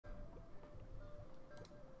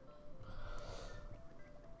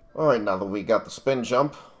Alright, now that we got the spin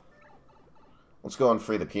jump, let's go and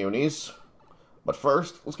free the Punies. But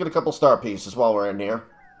first, let's get a couple star pieces while we're in here.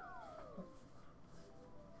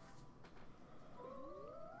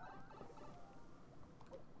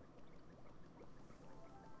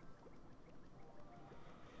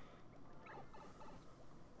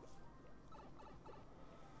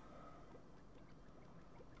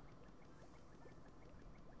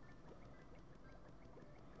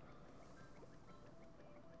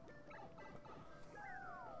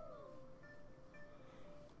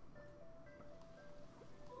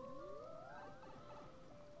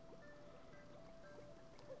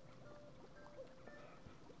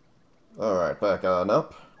 Alright, back on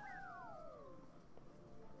up.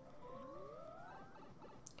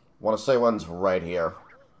 Want to say one's right here.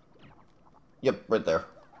 Yep, right there.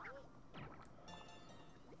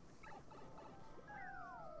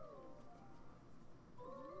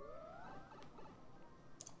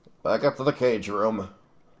 Back up to the cage room.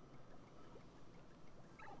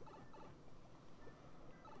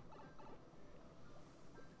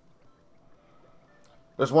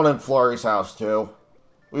 There's one in Flurry's house, too.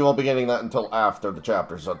 We won't be getting that until after the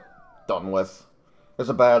chapters are done with. There's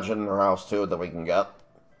a badge in her house, too, that we can get.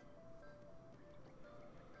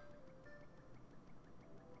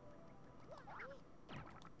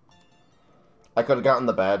 I could have gotten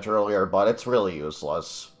the badge earlier, but it's really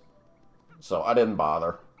useless. So I didn't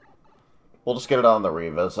bother. We'll just get it on the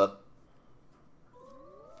revisit.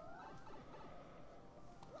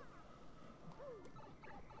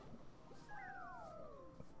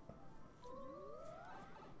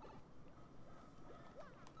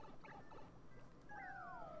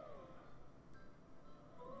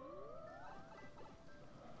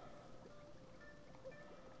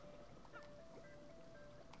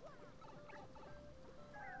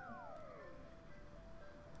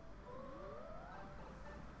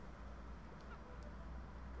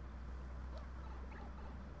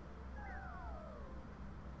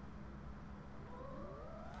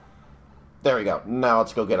 There we go. Now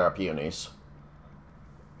let's go get our peonies.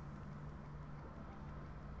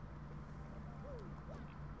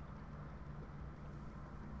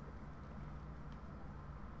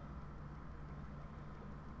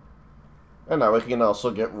 And now we can also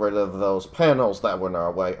get rid of those panels that were in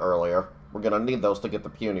our way earlier. We're gonna need those to get the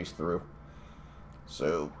peonies through.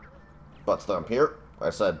 So, butt stomp here. I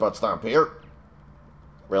said butt stomp here.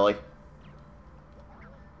 Really?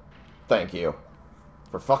 Thank you.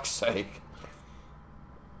 For fuck's sake.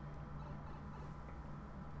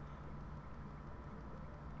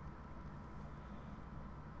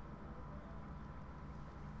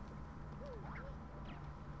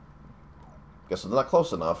 Guess it's not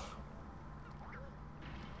close enough.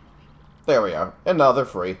 There we are. And now they're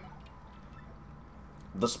free.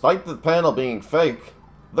 Despite the panel being fake,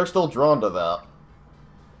 they're still drawn to that.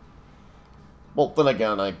 Well, then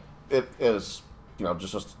again, it is, you know,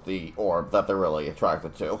 just the orb that they're really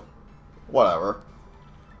attracted to. Whatever.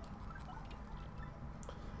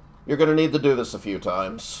 You're gonna need to do this a few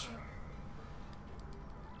times.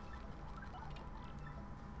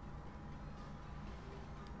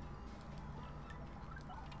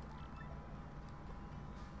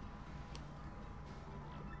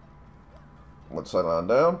 Let's head on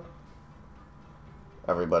down.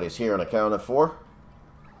 Everybody's here and accounted for.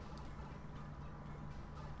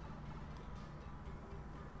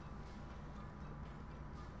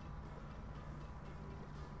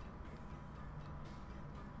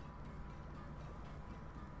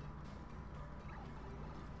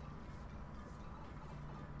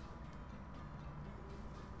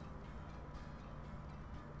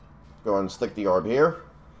 Go ahead and stick the orb here.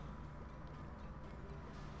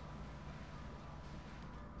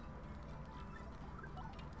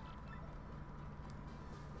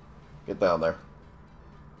 Get down there.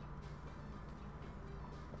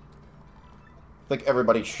 I think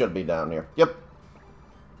everybody should be down here. Yep.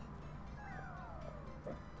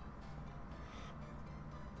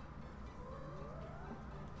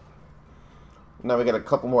 Now we got a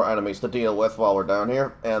couple more enemies to deal with while we're down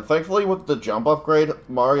here. And thankfully with the jump upgrade,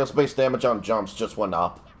 Mario's base damage on jumps just went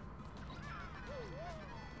up.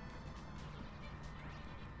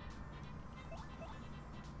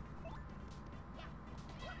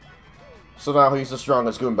 So now he's as strong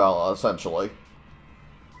as Goombella, essentially.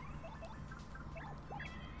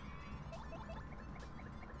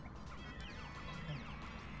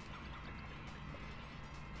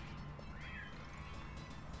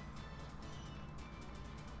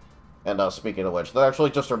 And speaking of which, that actually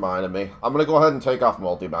just reminded me. I'm going to go ahead and take off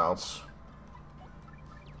multi-bounce.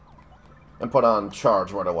 And put on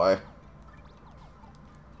charge right away.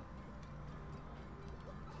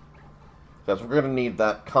 Because we're going to need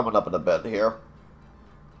that coming up in a bit here.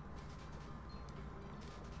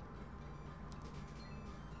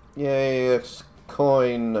 Yay, it's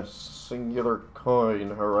coin. Singular coin.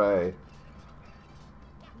 Hooray.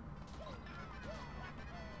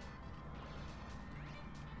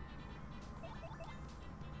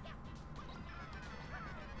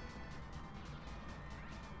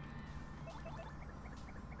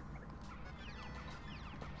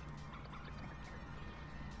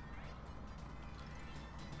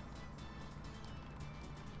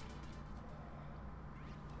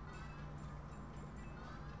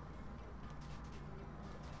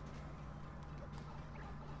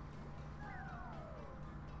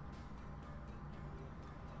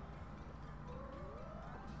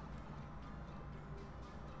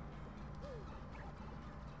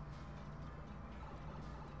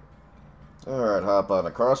 Alright, hop on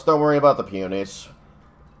across. Don't worry about the peonies.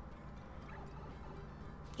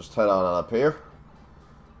 Just head on up here.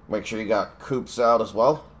 Make sure you got coops out as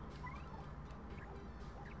well.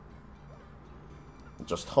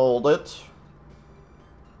 Just hold it.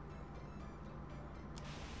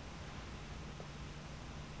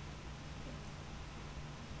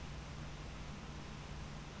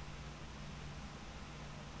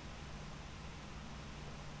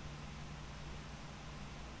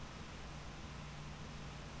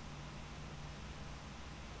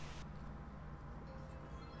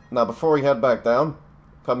 Now, before we head back down,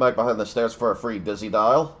 come back behind the stairs for a free Dizzy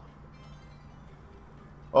Dial.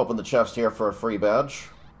 Open the chest here for a free badge.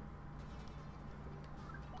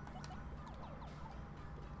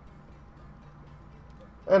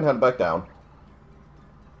 And head back down.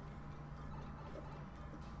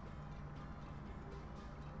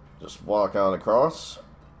 Just walk on across.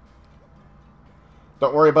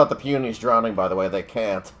 Don't worry about the peonies drowning, by the way, they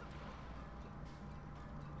can't.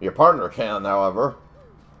 Your partner can, however.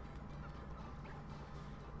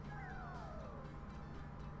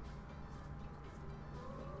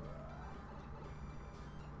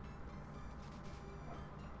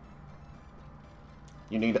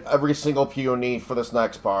 You need every single peony for this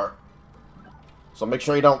next part. So make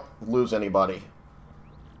sure you don't lose anybody.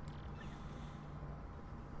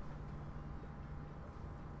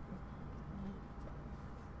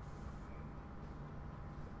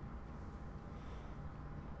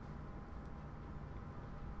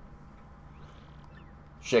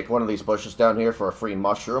 Shake one of these bushes down here for a free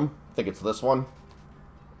mushroom. I think it's this one.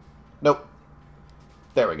 Nope.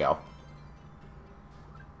 There we go.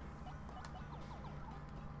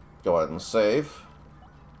 Go ahead and save.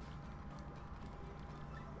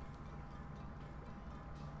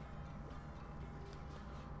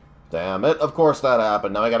 Damn it. Of course that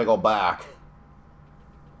happened. Now I gotta go back.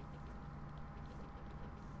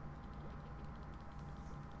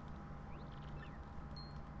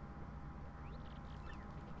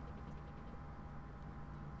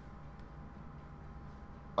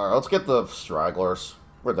 Alright, let's get the stragglers.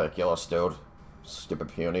 Ridiculous, dude.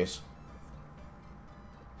 Stupid peonies.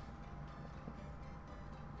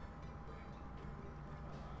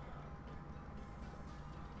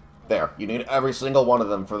 There, you need every single one of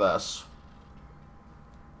them for this.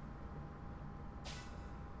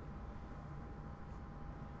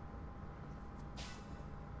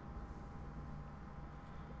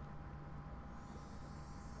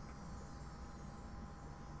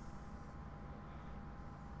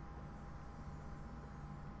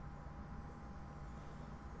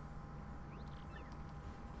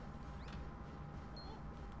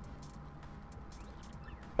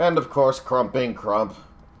 And of course, Crump being Crump.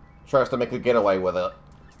 Tries to make a getaway with it.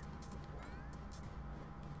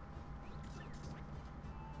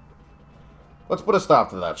 Let's put a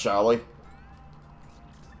stop to that, shall we?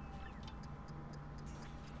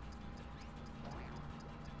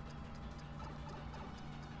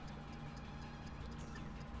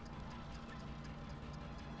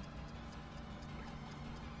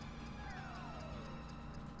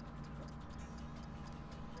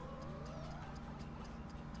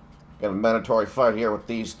 Got a mandatory fight here with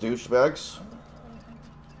these douchebags.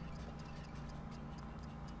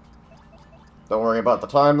 Don't worry about the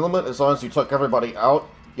time limit. As long as you took everybody out,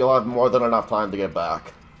 you'll have more than enough time to get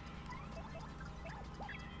back.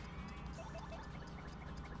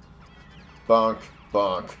 Bonk,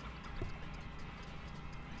 bonk.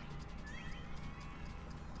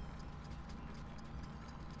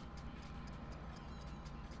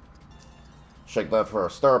 Shake that for a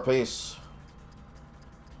star piece.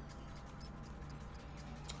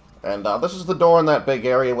 And this is the door in that big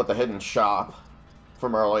area with the hidden shop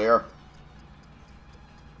from earlier.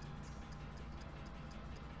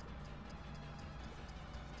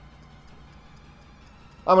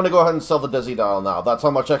 I'm going to go ahead and sell the Dizzy Dial now. That's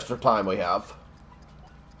how much extra time we have.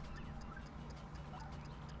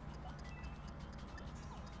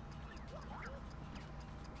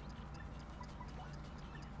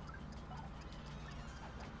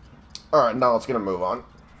 Alright, now let's get a move on.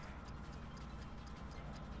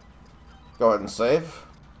 Go ahead and save.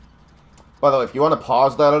 By the way, if you want to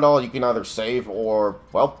pause that at all, you can either save or,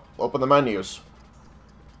 well, open the menus.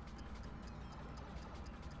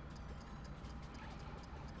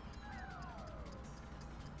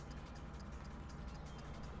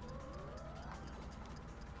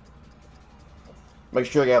 Make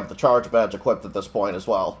sure you have the charge badge equipped at this point as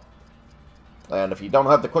well. And if you don't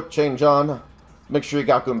have the quick change on, make sure you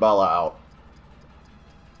got Goombella out.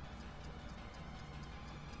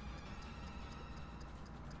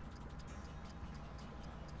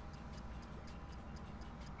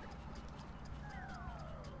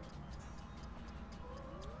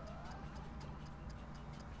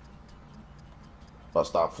 Bus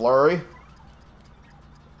stop flurry.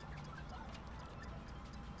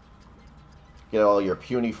 Get all your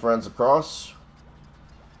puny friends across.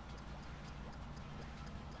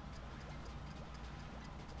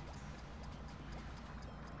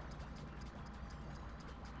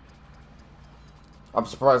 I'm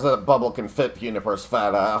surprised that bubble can fit Juniper's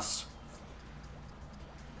fat ass.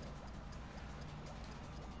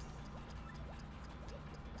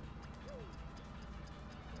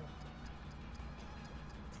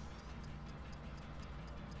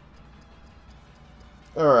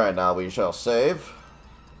 Alright, now we shall save.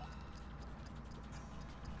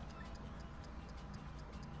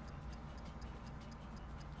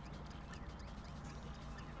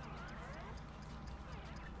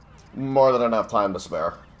 More than enough time to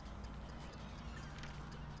spare.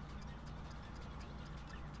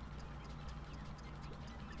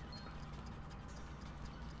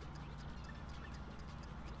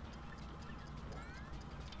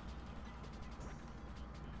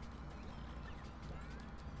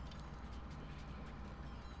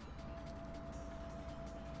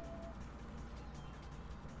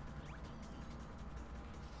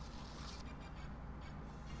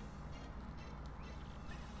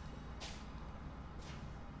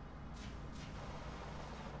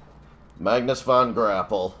 Magnus von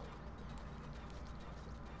Grapple.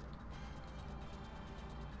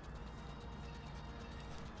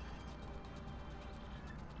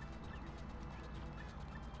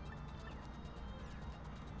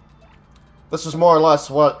 This is more or less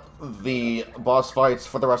what the boss fights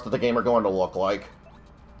for the rest of the game are going to look like.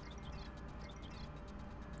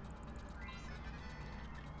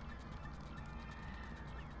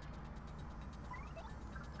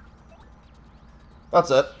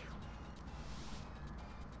 That's it.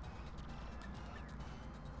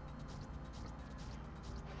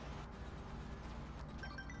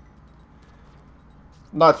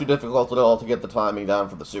 Not too difficult at all to get the timing down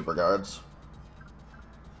for the super guards.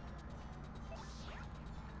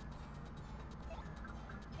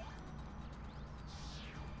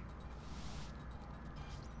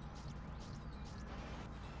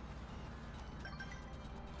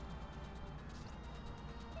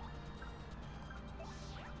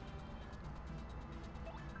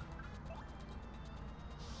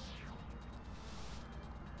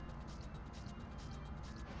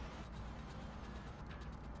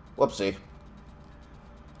 Whoopsie.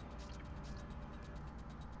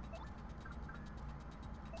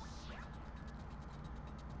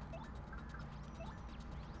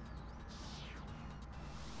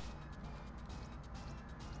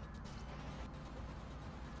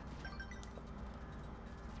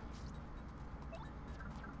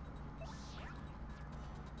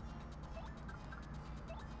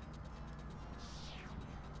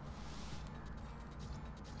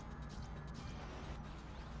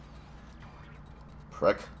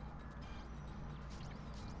 Prick.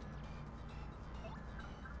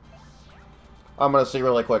 I'm gonna see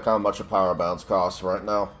really quick how much a power bounce costs right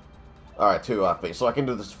now. Alright, 2 FP, so I can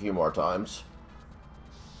do this a few more times.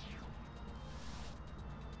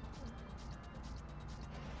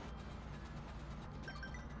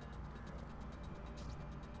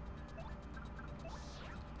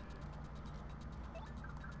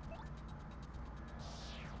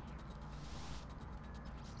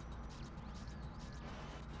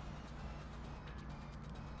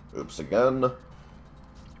 Oops again.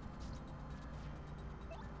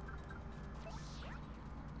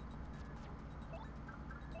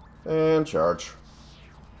 And charge.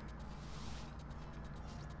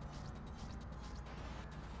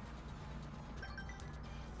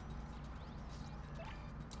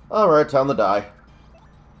 Alright, time to die.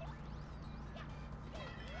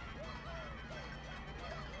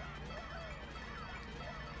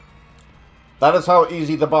 That is how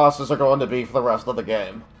easy the bosses are going to be for the rest of the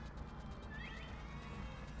game.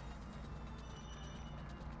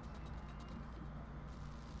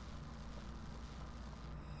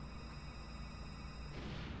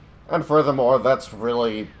 And furthermore, that's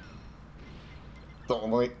really the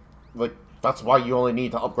only... Like, that's why you only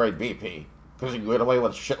need to upgrade BP. Because you can get away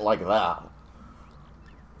with shit like that.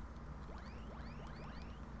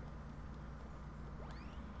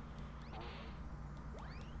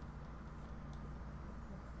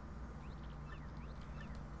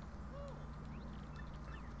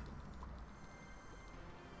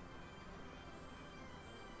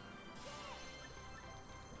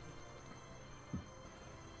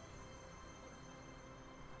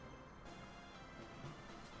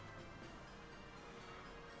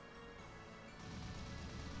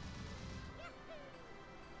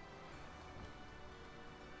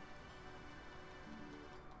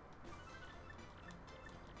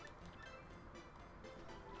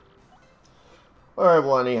 Alright,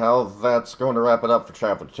 well anyhow, that's going to wrap it up for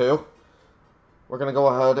Chapter 2. We're going to go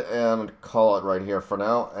ahead and call it right here for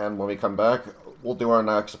now, and when we come back, we'll do our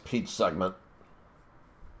next Peach segment.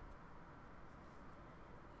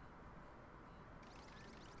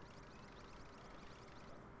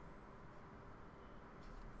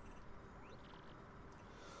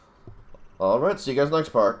 Alright, see you guys next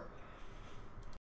part.